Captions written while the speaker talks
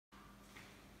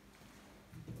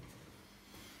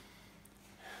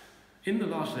In the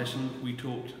last lesson, we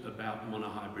talked about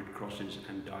monohybrid crosses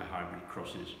and dihybrid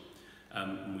crosses.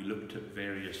 We looked at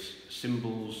various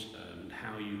symbols and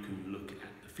how you can look at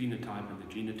the phenotype and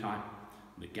the genotype,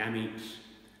 the gametes,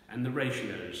 and the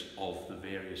ratios of the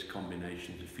various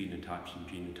combinations of phenotypes and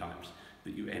genotypes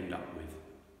that you end up with.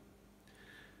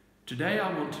 Today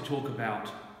I want to talk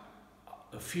about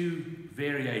a few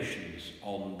variations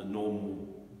on the normal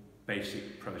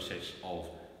basic process of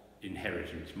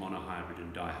inheritance, monohybrid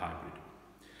and dihybrid.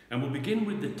 And we'll begin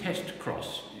with the test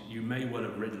cross. You may well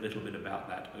have read a little bit about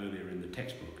that earlier in the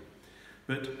textbook,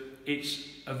 but it's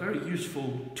a very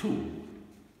useful tool.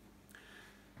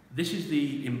 This is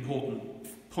the important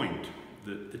point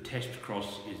that the test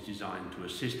cross is designed to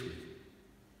assist with.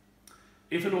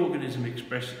 If an organism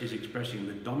is expressing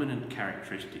the dominant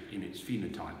characteristic in its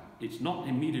phenotype, it's not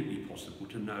immediately possible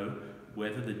to know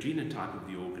whether the genotype of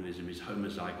the organism is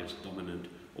homozygous, dominant,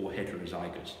 or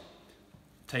heterozygous.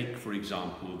 Take, for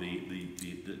example,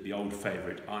 the old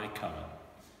favourite eye colour.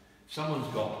 Someone's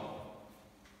got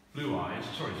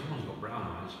someone's got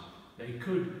brown eyes. They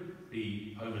could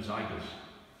be homozygous,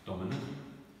 dominant.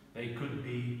 They could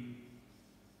be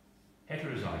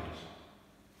heterozygous.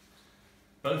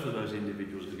 Both of those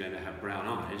individuals are going to have brown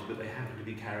eyes, but they happen to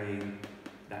be carrying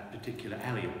that particular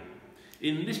allele.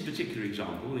 In this particular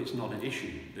example, it's not an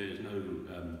issue. There's no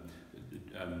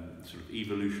sort of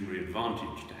evolutionary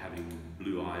advantage to having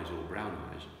blue eyes or brown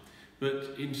eyes.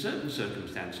 But in certain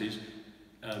circumstances,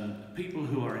 people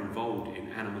who are involved in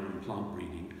animal and plant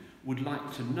breeding would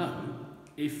like to know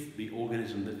if the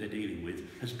organism that they're dealing with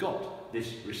has got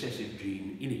this recessive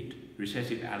gene in it,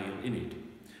 recessive allele in it.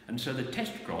 And so the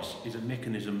test cross is a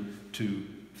mechanism to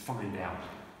find out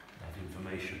that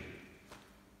information.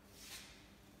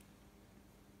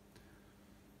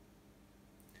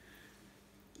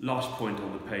 Last point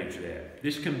on the page there.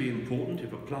 This can be important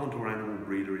if a plant or animal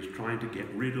breeder is trying to get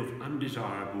rid of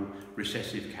undesirable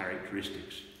recessive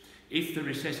characteristics. If the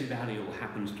recessive allele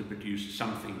happens to produce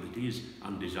something that is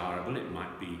undesirable, it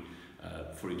might be,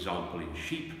 for example, in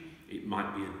sheep, it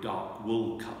might be a dark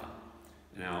wool colour.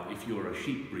 Now, if you're a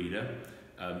sheep breeder,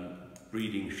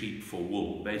 breeding sheep for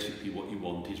wool, basically what you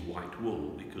want is white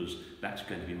wool, because that's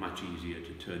going to be much easier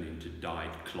to turn into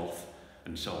dyed cloth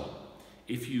and so on.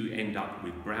 If you end up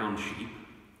with brown sheep,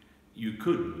 you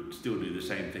could still do the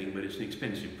same thing, but it's an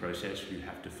expensive process. You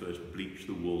have to first bleach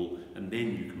the wool and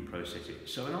then you can process it.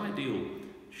 So an ideal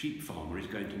sheep farmer is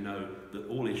going to know that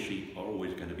all his sheep are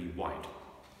always going to be white.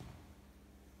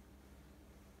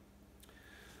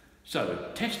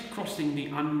 So, test crossing the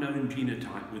unknown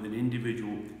genotype with an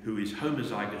individual who is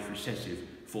homozygous recessive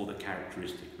for the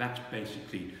characteristic. That's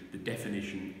basically the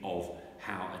definition of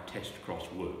how a test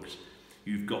cross works.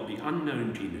 You've got the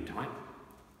unknown genotype,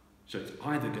 so it's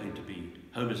either going to be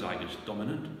homozygous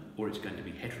dominant or it's going to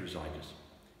be heterozygous.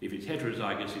 If it's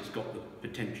heterozygous, it's got the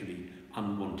potentially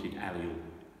unwanted allele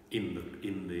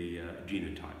in the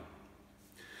genotype.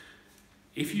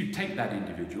 If you take that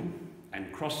individual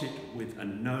and cross it with a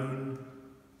known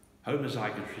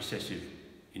homozygous recessive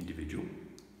individual,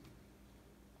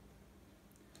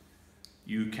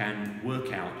 you can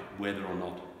work out whether or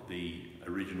not the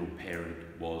original parent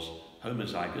was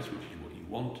homozygous, which is what you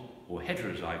want, or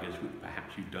heterozygous, which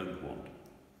perhaps you don't want.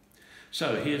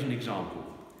 So here's an example.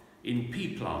 In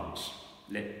pea plants,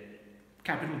 let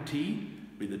capital T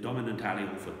be the dominant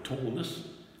allele for tallness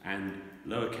and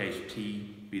lowercase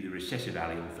t be the recessive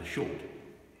allele for short.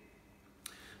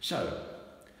 So,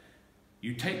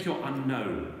 you take your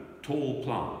unknown tall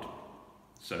plant,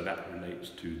 so that relates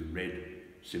to the red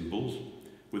symbols,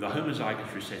 with a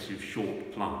homozygous recessive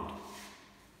short plant.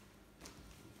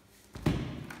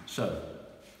 So,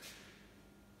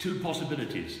 two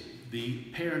possibilities. The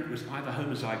parent was either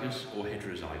homozygous or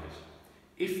heterozygous.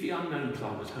 If the unknown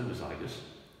plant was homozygous,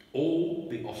 all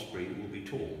the offspring will be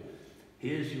tall.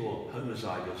 Here's your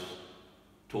homozygous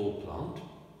tall plant.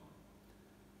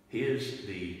 Here's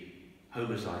the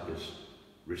homozygous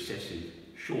recessive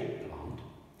short plant,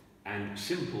 and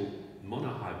simple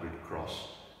monohybrid cross,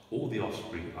 all the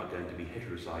offspring are going to be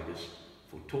heterozygous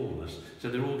for tallness, so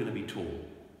they're all going to be tall.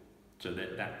 So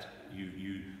that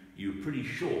you're pretty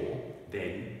sure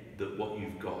then that what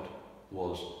you've got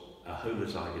was a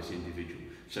homozygous individual.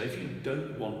 So if you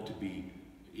don't want to be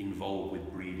involved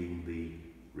with breeding the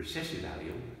recessive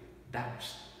allele,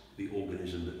 that's the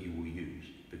organism that you will use,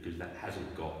 because that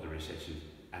hasn't got the recessive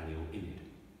allele in it.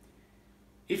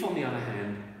 If, on the other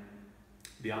hand,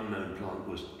 the unknown plant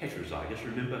was heterozygous,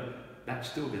 remember,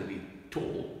 that's still going to be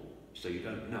tall, so you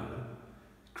don't know.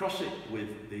 Cross it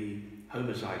with the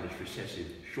homozygous recessive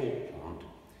short plant,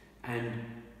 and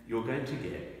you're going to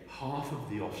get half of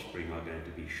the offspring are going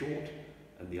to be short,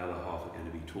 and the other half are going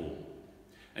to be tall.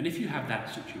 And if you have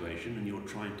that situation and you're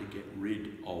trying to get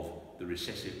rid of the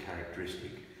recessive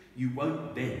characteristic, you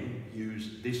won't then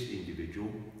use this individual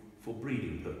for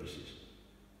breeding purposes.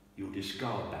 You'll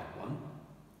discard that one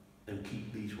and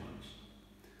keep these ones.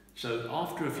 So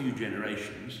after a few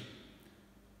generations,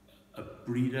 a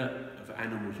breeder of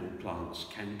animals or plants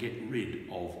can get rid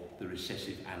of the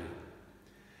recessive allele.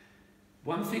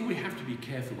 One thing we have to be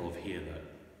careful of here, though,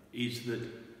 is that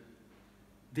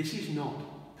this is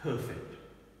not perfect.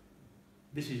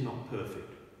 This is not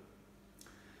perfect.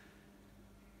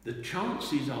 The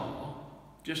chances are,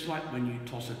 just like when you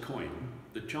toss a coin,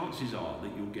 the chances are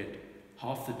that you'll get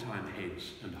half the time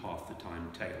heads and half the time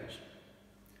tails.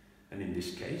 And in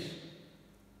this case,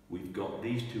 we've got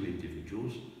these two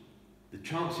individuals. The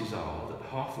chances are that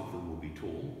half of them will be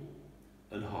tall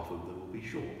and half of them will be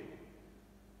short.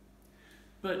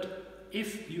 But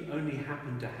if you only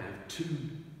happen to have two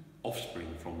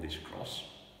offspring from this cross,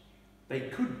 they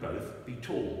could both be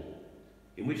tall,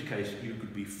 in which case you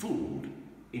could be fooled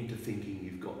into thinking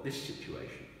you've got this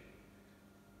situation.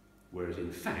 Whereas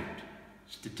in fact,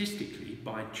 statistically,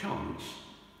 by chance,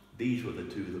 these were the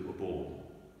two that were born.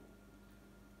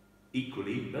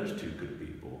 Equally, those two could be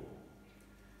born.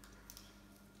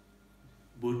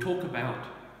 We'll talk about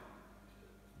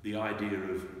the idea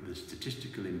of the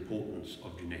statistical importance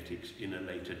of genetics in a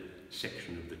later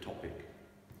section of the topic.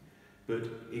 But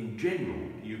in general,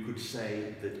 you could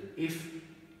say that if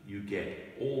you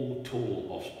get all tall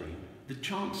offspring, the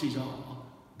chances are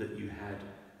that you had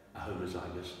a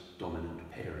homozygous dominant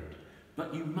parent.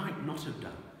 But you might not have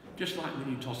done. Just like when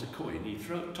you toss a coin, you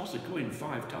toss a coin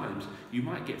 5 times, you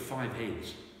might get 5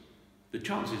 heads. The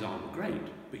chances aren't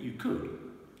great, but you could.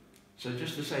 So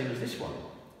just the same as this one,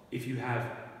 if you have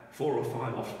 4 or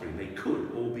 5 offspring, they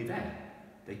could all be there.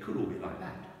 They could all be like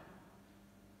that.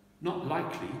 Not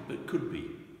likely, but could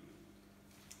be.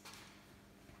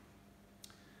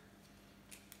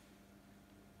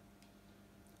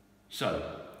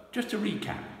 So, just to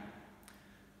recap,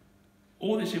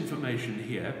 all this information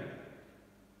here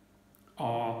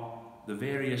are the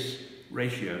various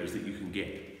ratios that you can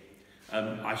get.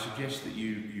 I suggest that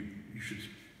you should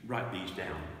write these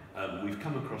down. We've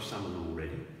come across some of them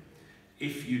already.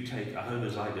 If you take a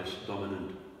homozygous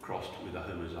dominant crossed with a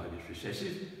homozygous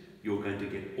recessive, you're going to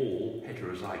get all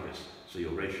heterozygous, so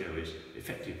your ratio is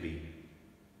effectively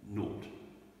 0,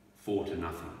 4 to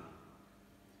nothing.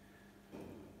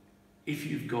 If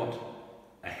you've got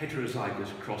a heterozygous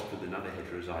crossed with another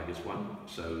heterozygous one,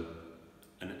 so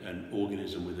an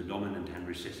organism with a dominant and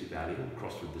recessive allele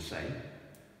crossed with the same,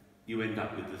 you end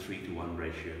up with the 3-to-1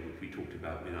 ratio, which we talked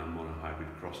about in our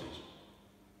monohybrid crosses.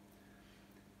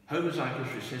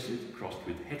 Homozygous recessive crossed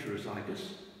with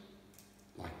heterozygous,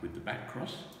 like with the back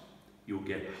cross, you'll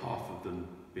get half of them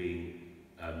being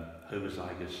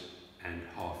homozygous and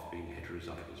half being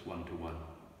heterozygous, 1-to-1.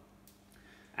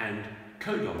 And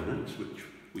codominance, which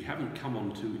we haven't come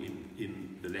on to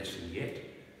in the lesson yet,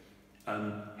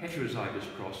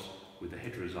 heterozygous cross with a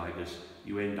heterozygous,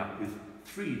 you end up with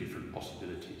 3 different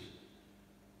possibilities.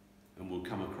 And we'll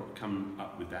come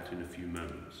up with that in a few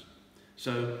moments.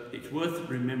 So it's worth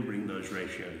remembering those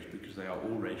ratios because they are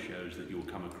all ratios that you'll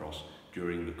come across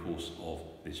during the course of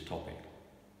this topic.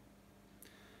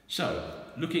 So,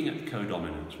 looking at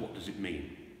codominance, what does it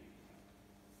mean?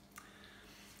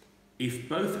 If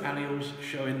both alleles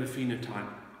show in the phenotype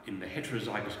in the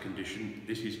heterozygous condition,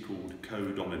 this is called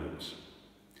codominance.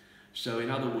 So in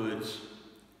other words,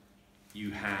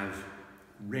 you have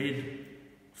red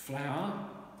flower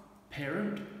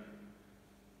parent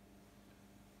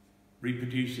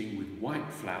reproducing with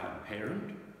white flower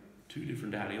parent, 2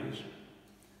 different alleles,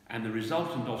 and the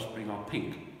resultant offspring are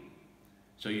pink.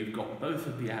 So you've got both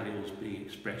of the alleles being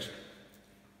expressed.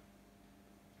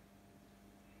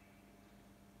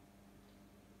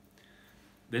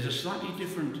 There's a slightly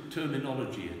different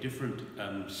terminology, a different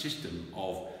system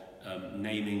of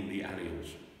naming the alleles.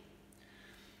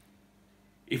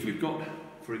 If we've got,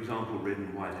 for example, red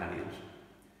and white alleles,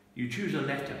 you choose a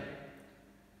letter,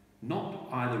 not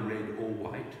either red or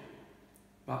white,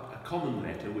 but a common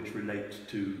letter which relates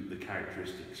to the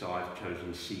characteristic. So I've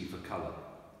chosen C for colour,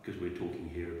 because we're talking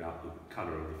here about the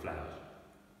colour of the flowers.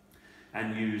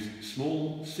 And use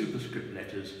small superscript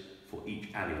letters for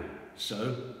each allele.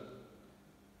 So,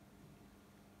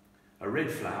 a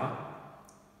red flower,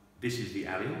 this is the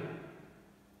allele,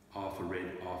 R for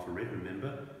red,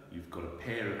 remember, you've got a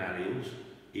pair of alleles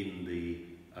in the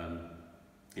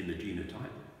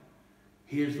genotype.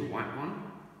 Here's the white one,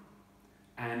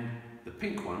 and the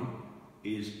pink one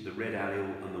is the red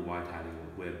allele and the white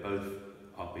allele, where both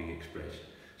are being expressed.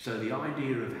 So the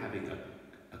idea of having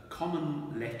a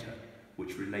common letter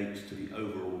which relates to the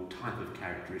overall type of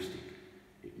characteristic.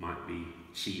 It might be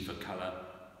C for colour,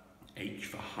 H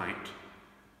for height,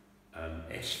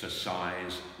 S for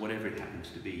size, whatever it happens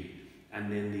to be.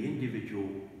 And then the individual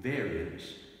variants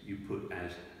you put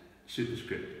as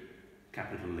superscript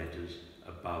capital letters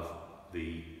above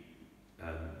the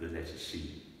letter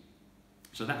C.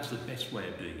 So that's the best way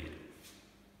of doing it.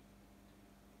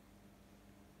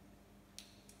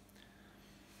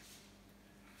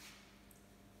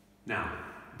 Now,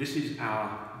 this is our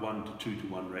 1 to 2 to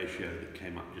 1 ratio that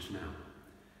came up just now.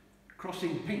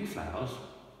 Crossing pink flowers,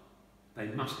 they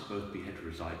must both be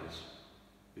heterozygous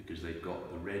because they've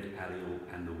got the red allele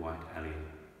and the white allele.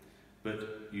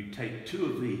 But you take two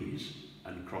of these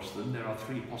and cross them, there are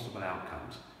three possible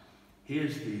outcomes.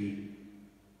 Here's the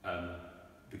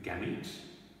gametes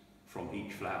from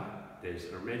each flower. There's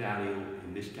a red allele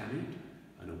in this gamete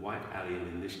and a white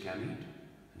allele in this gamete.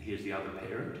 And here's the other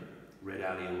parent, red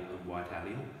allele and white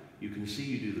allele. You can see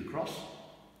you do the cross.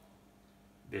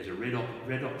 There's a red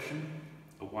option,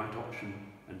 a white option,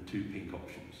 and two pink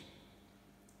options.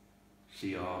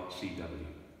 CR, CW.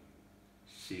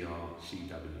 CR,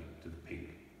 CW to the pink.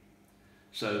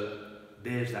 So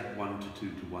there's that 1 to 2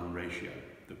 to 1 ratio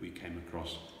that we came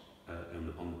across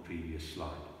on the previous slide.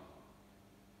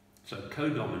 So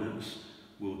codominance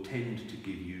will tend to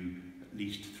give you at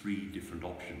least 3 different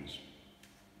options.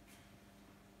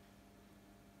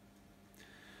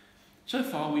 So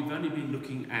far we've only been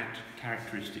looking at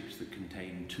characteristics that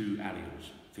contain 2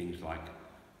 alleles, things like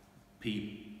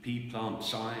pea plant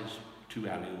size, 2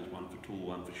 alleles, one for tall,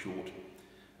 one for short,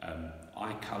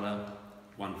 eye colour,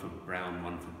 one for brown,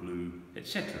 one for blue,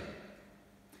 etc.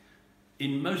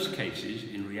 In most cases,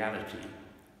 in reality,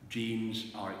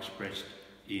 genes are expressed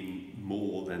in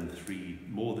more than 2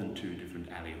 different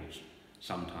alleles.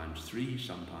 Sometimes 3,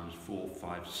 sometimes 4,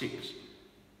 5, 6,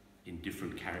 in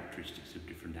different characteristics of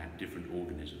different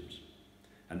organisms.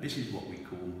 And this is what we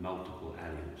call multiple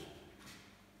alleles.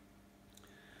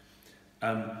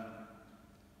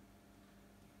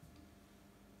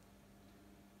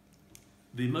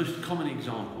 The most common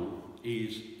example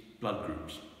is blood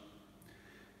groups.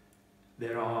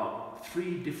 There are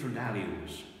 3 different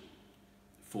alleles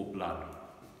for blood.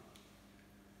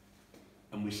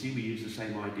 And we see we use the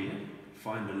same idea.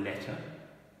 Find a letter,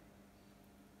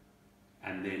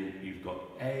 and then you've got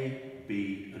A,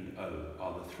 B, and O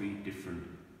are the 3 different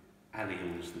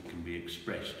alleles that can be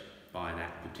expressed by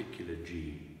that particular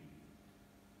gene.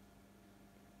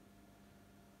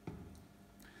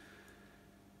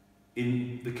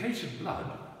 In the case of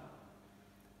blood,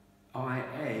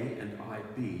 IA and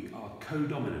IB are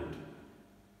codominant,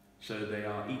 so they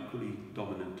are equally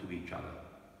dominant to each other.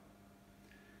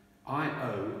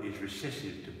 IO is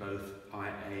recessive to both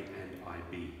IA and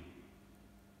IB.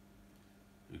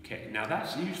 Okay, now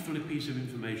that's a useful piece of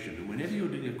information, and whenever you're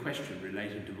doing a question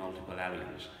related to multiple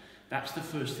alleles, that's the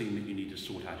first thing that you need to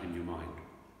sort out in your mind.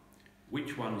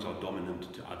 Which ones are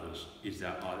dominant to others?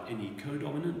 Are any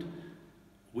codominant?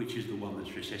 Which is the one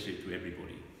that's recessive to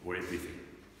everybody, or everything?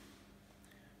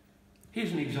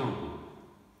 Here's an example.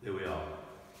 There we are.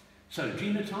 So,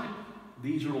 genotype,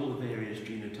 these are all the various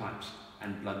genotypes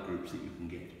and blood groups that you can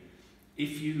get.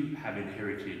 If you have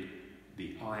inherited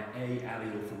the IA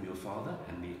allele from your father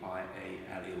and the IA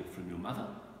allele from your mother,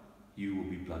 you will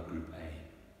be blood group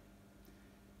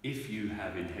A. If you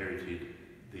have inherited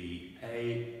the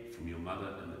A from your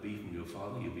mother and the B from your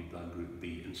father, you'll be blood group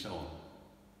B, and so on.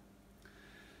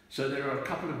 So there are a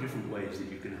couple of different ways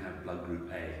that you can have blood group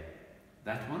A.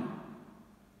 That one,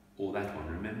 or that one.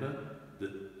 Remember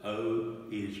that O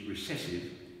is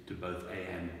recessive to both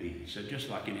A and B. So just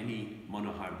like in any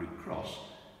monohybrid cross,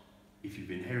 if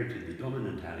you've inherited the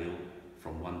dominant allele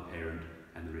from one parent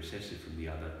and the recessive from the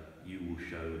other, you will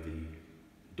show the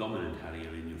dominant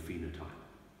allele in your phenotype.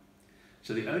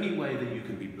 So the only way that you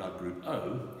can be blood group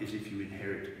O is if you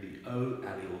inherit the O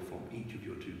allele from each of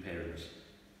your 2 parents,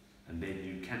 and then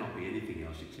you cannot be anything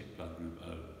else except blood group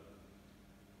O.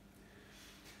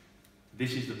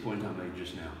 This is the point I made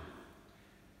just now.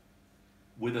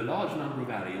 With a large number of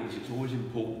alleles, it's always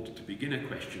important to begin a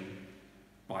question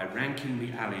by ranking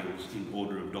the alleles in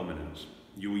order of dominance.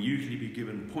 You will usually be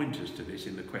given pointers to this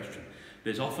in the question.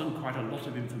 There's often quite a lot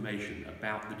of information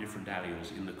about the different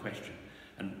alleles in the question,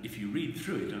 and if you read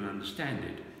through it and understand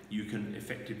it, you can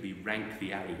effectively rank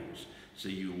the alleles. So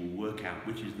you will work out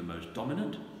which is the most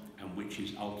dominant and which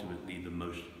is ultimately the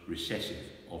most recessive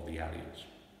of the alleles.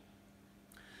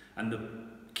 And the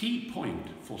key point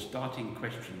for starting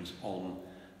questions on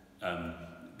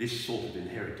this sort of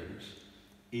inheritance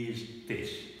is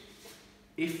this.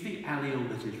 If the allele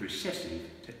that is recessive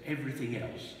to everything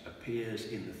else appears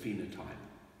in the phenotype,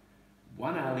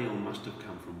 one allele must have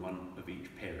come from one of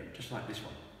each parent, just like this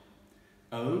one.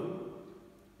 O,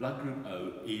 blood group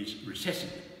O, is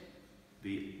recessive.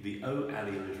 The O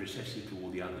allele is recessive to all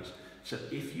the others. So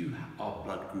if you are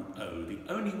blood group O, the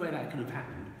only way that can have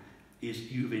happened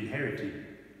is you've inherited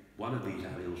one of these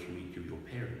alleles from each of your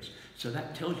parents. So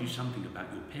that tells you something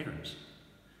about your parents.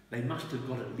 They must have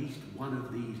got at least one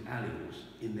of these alleles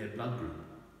in their blood group.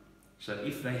 So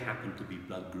if they happen to be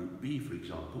blood group B, for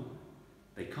example,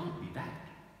 they can't be that.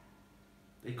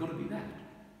 They've got to be that.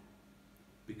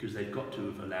 Because they've got to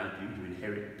have allowed you to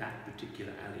inherit that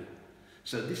particular allele.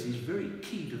 So this is very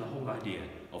key to the whole idea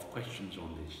of questions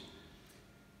on this.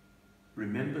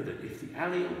 Remember that if the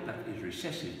allele that is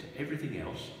recessive to everything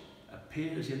else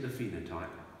appears in the phenotype,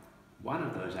 one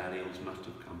of those alleles must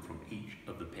have come from each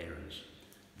of the parents.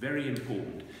 Very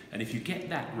important. And if you get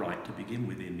that right to begin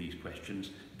with in these questions,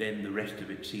 then the rest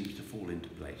of it seems to fall into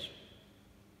place.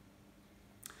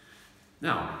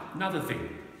 Now, another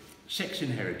thing, sex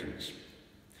inheritance.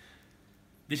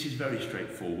 This is very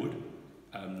straightforward.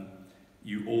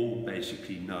 You all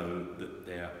basically know that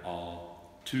there are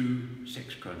 2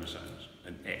 sex chromosomes,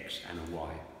 an X and a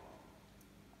Y.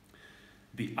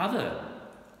 The other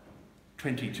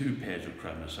 22 pairs of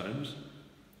chromosomes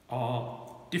are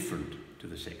different to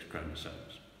the sex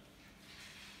chromosomes.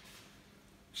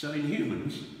 So in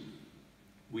humans,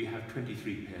 we have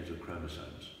 23 pairs of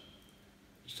chromosomes.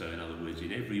 So in other words,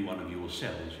 in every one of your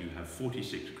cells, you have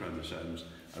 46 chromosomes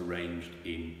arranged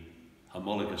in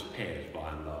homologous pairs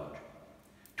by and large.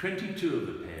 22 of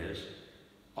the pairs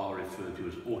are referred to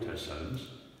as autosomes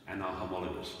and are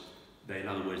homologous. In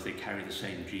other words, they carry the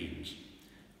same genes.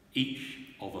 Each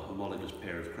of a homologous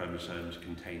pair of chromosomes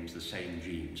contains the same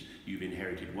genes. You've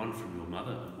inherited one from your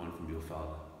mother and one from your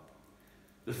father.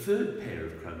 The third pair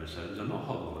of chromosomes are not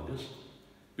homologous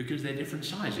because they're different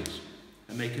sizes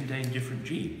and they contain different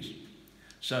genes.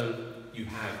 So you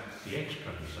have the X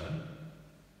chromosome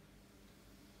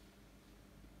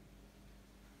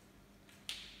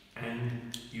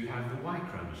and you have the Y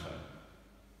chromosome.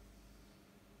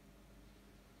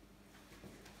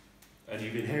 And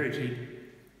you've inherited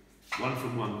one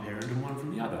from one parent and one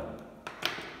from the other.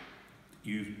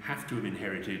 You have to have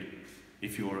inherited,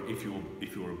 if you're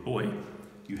a boy,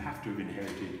 you have to have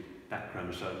inherited that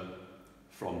chromosome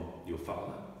from your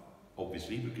father,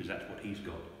 obviously, because that's what he's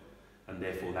got, and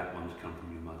therefore that one's come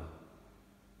from your mother.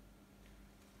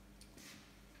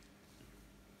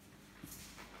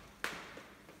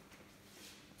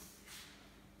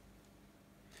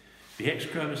 The X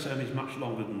chromosome is much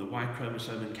longer than the Y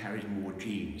chromosome and carries more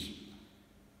genes.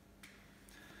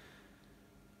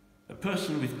 A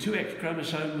person with 2 X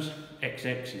chromosomes,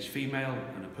 XX, is female,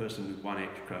 and a person with 1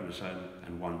 X chromosome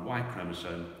and 1 Y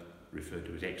chromosome, referred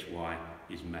to as XY,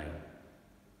 is male.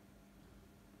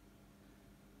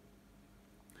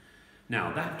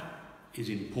 Now that is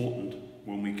important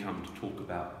when we come to talk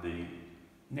about the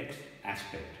next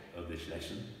aspect of this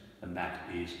lesson, and that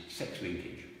is sex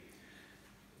linkage.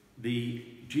 The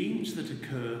genes that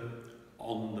occur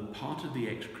on the part of the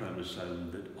X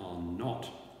chromosome that are not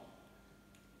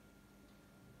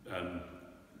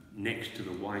next to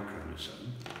the Y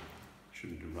chromosome,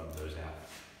 shouldn't have rubbed those out.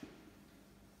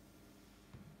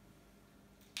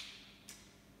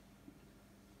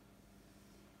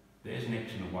 There's an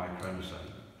X and a Y chromosome.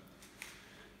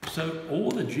 So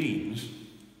all the genes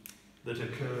that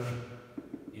occur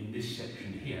in this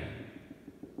section here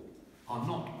are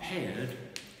not paired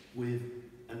with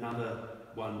another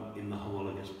one in the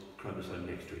homologous chromosome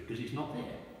next to it, because it's not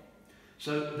there.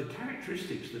 So the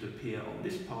characteristics that appear on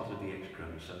this part of the X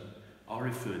chromosome are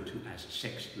referred to as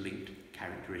sex-linked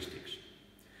characteristics.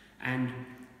 And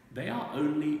they are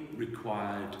only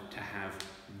required to have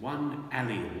one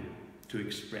allele to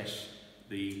express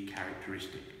the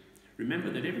characteristic. Remember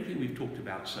that everything we've talked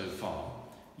about so far,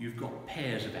 you've got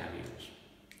pairs of alleles.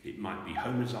 It might be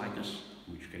homozygous,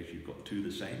 in which case you've got 2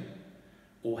 the same,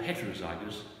 or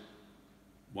heterozygous,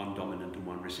 1 dominant and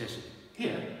 1 recessive.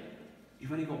 Here,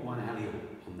 you've only got 1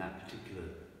 allele on that particular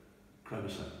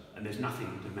chromosome, and there's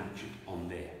nothing to match it on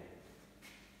there.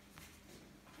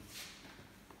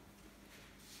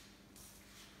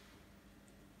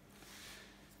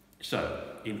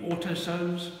 So, in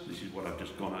autosomes, this is what I've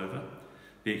just gone over,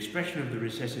 the expression of the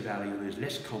recessive allele is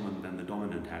less common than the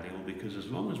dominant allele because as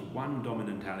long as 1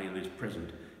 dominant allele is present,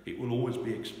 it will always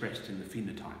be expressed in the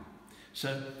phenotype.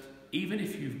 So, even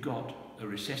if you've got a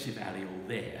recessive allele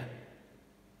there,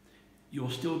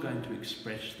 you're still going to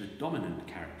express the dominant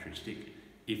characteristic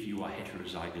if you are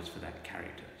heterozygous for that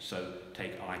character. So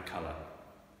take eye colour.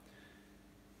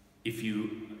 If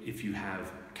you if you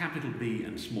have capital B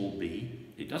and small b,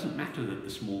 it doesn't matter that the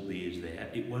small b is there,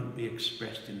 it won't be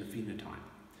expressed in the phenotype.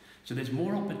 So there's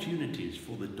more opportunities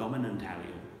for the dominant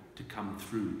allele to come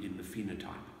through in the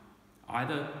phenotype,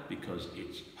 either because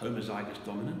it's homozygous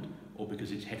dominant or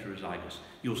because it's heterozygous.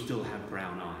 You'll still have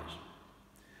brown eyes.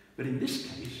 But in this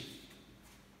case,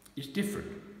 it's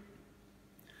different.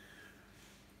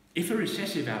 If a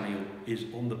recessive allele is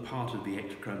on the part of the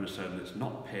X chromosome that's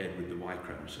not paired with the Y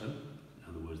chromosome, in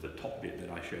other words, the top bit that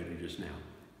I showed you just now,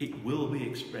 it will be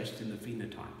expressed in the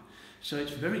phenotype. So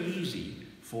it's very easy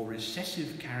for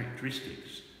recessive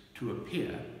characteristics to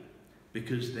appear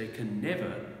because they can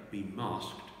never be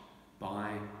masked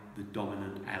by the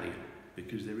dominant allele,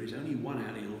 because there is only one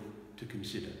allele to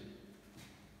consider.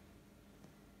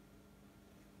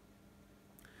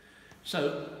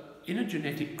 So, in a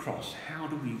genetic cross, how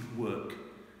do we work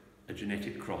a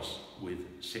genetic cross with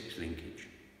sex linkage?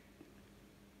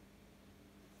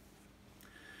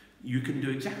 You can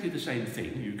do exactly the same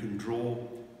thing. You can draw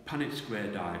Punnett square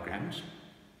diagrams,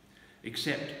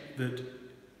 except that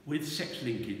with sex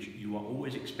linkage, you are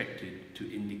always expected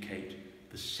to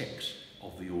indicate the sex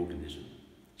of the organism.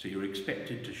 So you're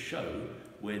expected to show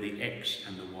where the X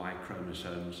and the Y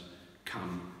chromosomes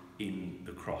come in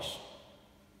the cross.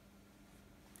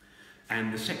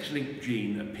 And the sex-linked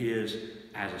gene appears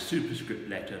as a superscript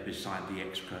letter beside the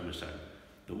X chromosome.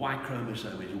 The Y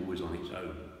chromosome is always on its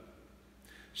own.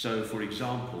 So, for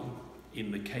example, in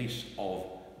the case of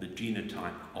the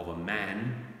genotype of a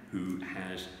man who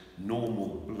has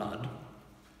normal blood,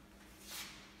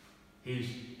 his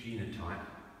genotype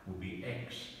will be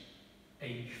X,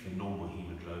 H for normal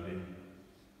hemoglobin,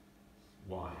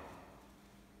 Y.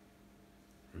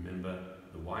 Remember,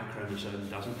 the Y chromosome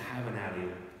doesn't have an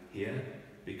allele here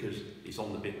because it's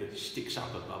on the bit that sticks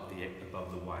up above the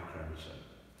Y chromosome.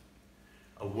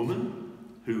 A woman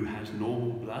who has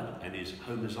normal blood and is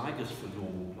homozygous for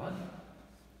normal blood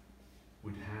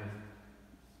would have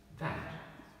that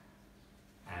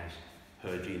as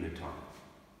her genotype.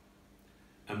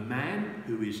 A man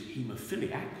who is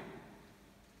haemophiliac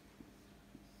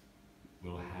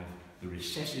will have the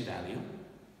recessive allele,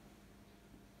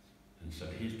 and so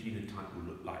his genotype will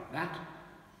look like that.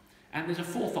 And there's a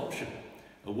fourth option.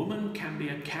 A woman can be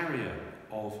a carrier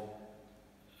of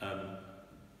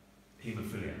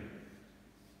haemophilia,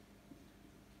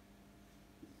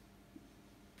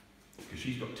 because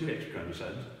she's got two X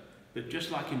chromosomes, but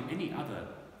just like in any other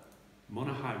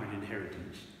monohybrid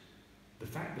inheritance, the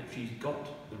fact that she's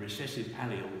got the recessive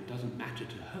allele doesn't matter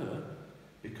to her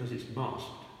because it's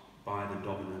masked by the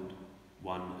dominant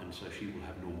one, and so she will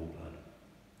have normal blood.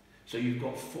 So you've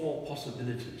got four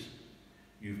possibilities.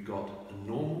 You've got a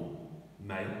normal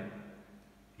male,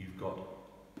 you've got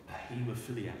a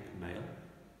haemophiliac male,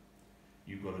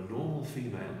 you've got a normal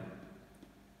female,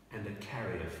 and a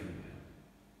carrier female.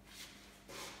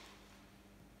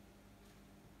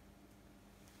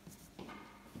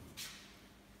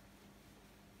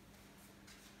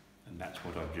 And that's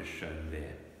what I've just shown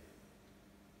there.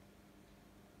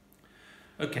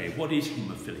 Okay, what is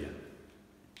haemophilia?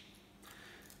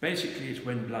 Basically, it's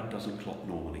when blood doesn't clot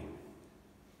normally.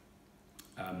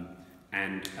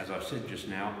 And as I've said just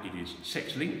now, it is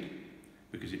sex-linked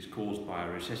because it's caused by a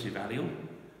recessive allele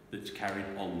that's carried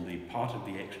on the part of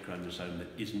the X chromosome that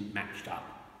isn't matched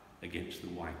up against the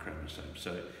Y chromosome.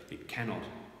 So it cannot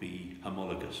be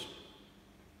homologous.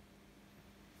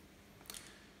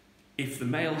 If the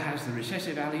male has the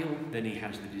recessive allele, then he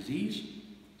has the disease.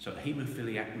 So a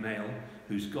haemophiliac male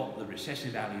who's got the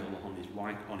recessive allele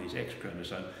on his X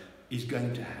chromosome is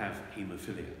going to have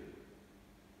haemophilia.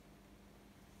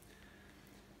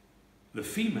 The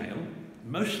female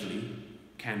mostly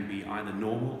can be either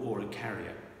normal or a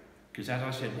carrier, because as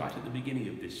I said right at the beginning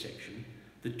of this section,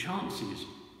 the chances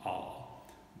are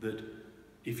that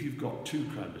if you've got two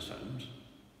chromosomes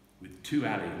with two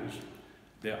alleles,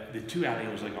 the two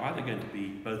alleles are either going to be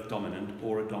both dominant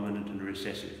or a dominant and a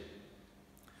recessive.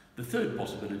 The third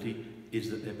possibility is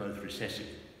that they're both recessive,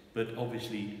 but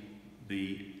obviously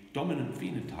the dominant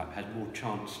phenotype has more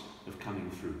chance of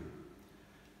coming through.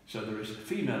 So the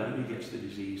female only gets the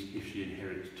disease if she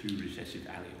inherits two recessive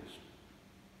alleles.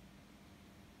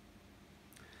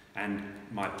 And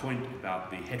my point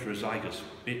about the heterozygous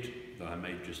bit that I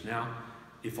made just now,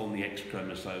 if on the X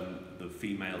chromosome the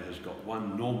female has got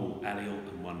one normal allele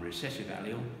and one recessive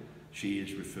allele, she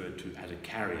is referred to as a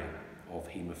carrier of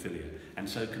haemophilia, and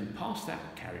so can pass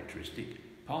that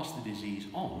characteristic, pass the disease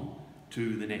on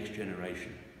to the next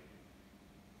generation.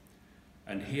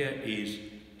 And here is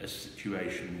a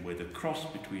situation with a cross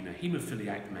between a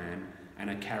haemophiliac man and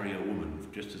a carrier woman,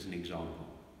 just as an example.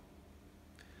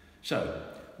 So,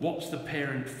 what's the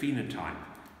parent phenotype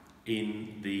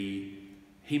in the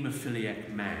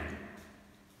haemophiliac man?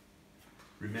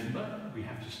 Remember, we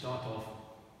have to start off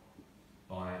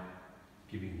by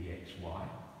giving the XY.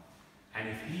 And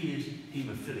if he is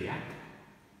haemophiliac,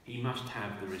 he must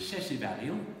have the recessive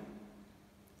allele.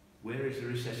 Where is the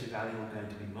recessive allele going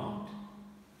to be marked?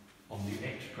 On the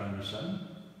X chromosome,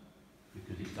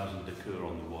 because it doesn't occur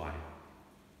on the Y.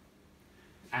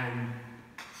 And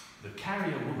the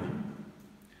carrier woman,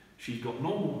 she's got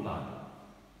normal blood,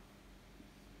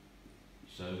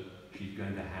 so she's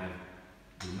going to have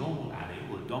the normal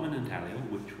allele, the dominant allele,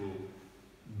 which will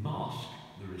mask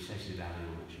the recessive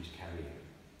allele that she's carrying.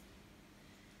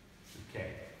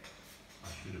 Okay, I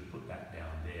should have put that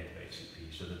down there basically.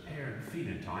 So the parent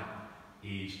phenotype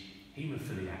is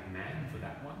haemophiliac man for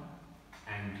that one,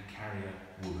 and carrier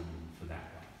woman for that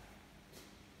one.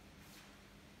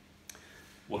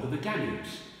 What are the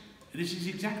gametes? This is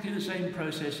exactly the same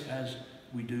process as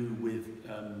we do with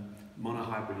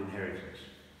monohybrid inheritance.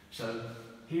 So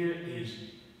here is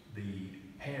the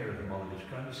pair of homologous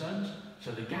chromosomes.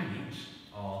 So the gametes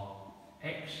are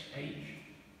X, H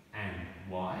and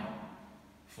Y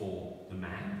for the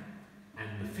man, and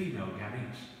the female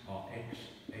gametes are X,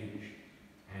 H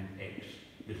and X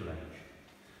little h.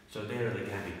 So there are the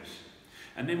gametes.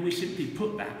 And then we simply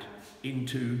put that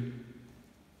into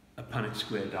a Punnett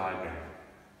square diagram.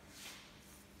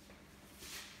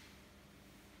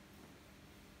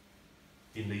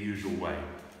 In the usual way.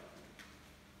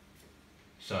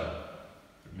 So,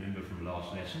 remember from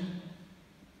last lesson,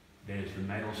 there's the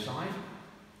male side,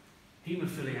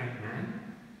 haemophiliac man,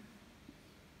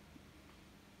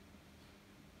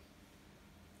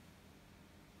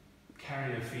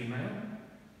 carrier female,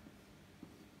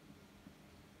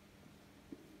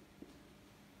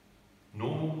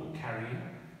 normal but carrying,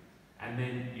 and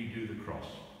then you do the cross.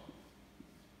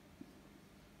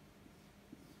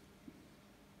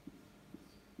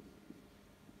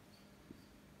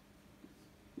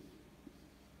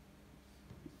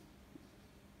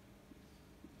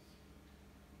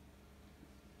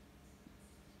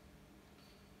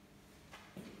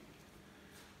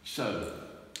 So,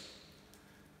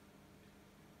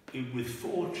 with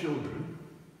 4 children,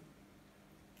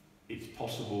 it's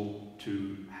possible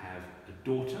to have a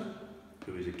daughter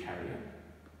who is a carrier,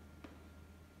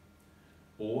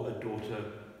 or a daughter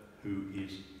who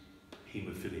is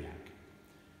haemophiliac.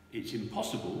 It's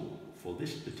impossible for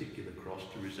this particular cross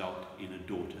to result in a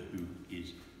daughter who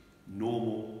is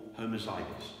normal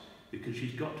homozygous, because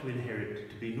she's got to inherit,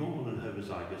 to be normal and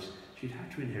homozygous, she'd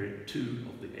have to inherit 2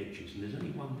 of the H's, and there's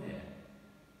only one there,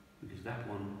 because that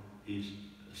one is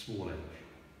a small h.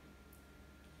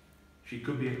 She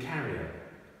could be a carrier.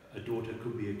 A daughter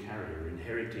could be a carrier,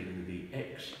 inheriting the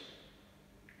X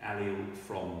allele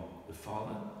from the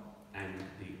father and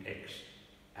the X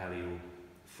allele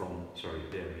from, sorry,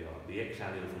 there we are, the X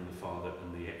allele from the father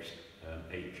and the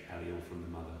H allele from the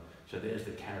mother. So there's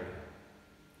the carrier.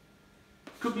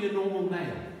 Could be a normal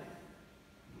male.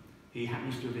 He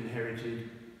happens to have inherited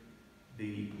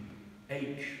the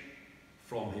H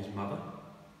from his mother,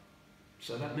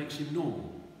 so that makes him normal.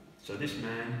 So this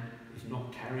man is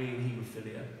not carrying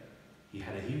haemophilia. He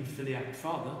had a haemophiliac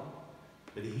father,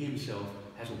 but he himself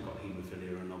hasn't got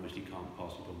haemophilia and obviously can't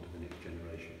pass it on to the next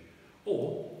generation.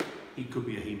 Or he could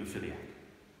be a haemophiliac,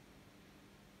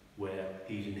 where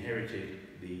he's inherited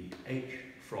the H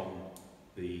from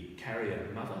the carrier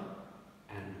mother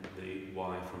and the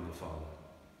Y from the father.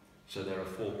 So there are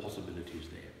 4 possibilities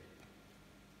there.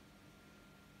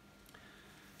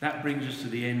 That brings us to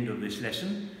the end of this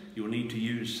lesson. You'll need to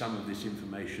use some of this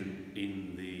information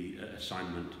in the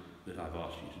assignment that I've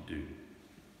asked you to do.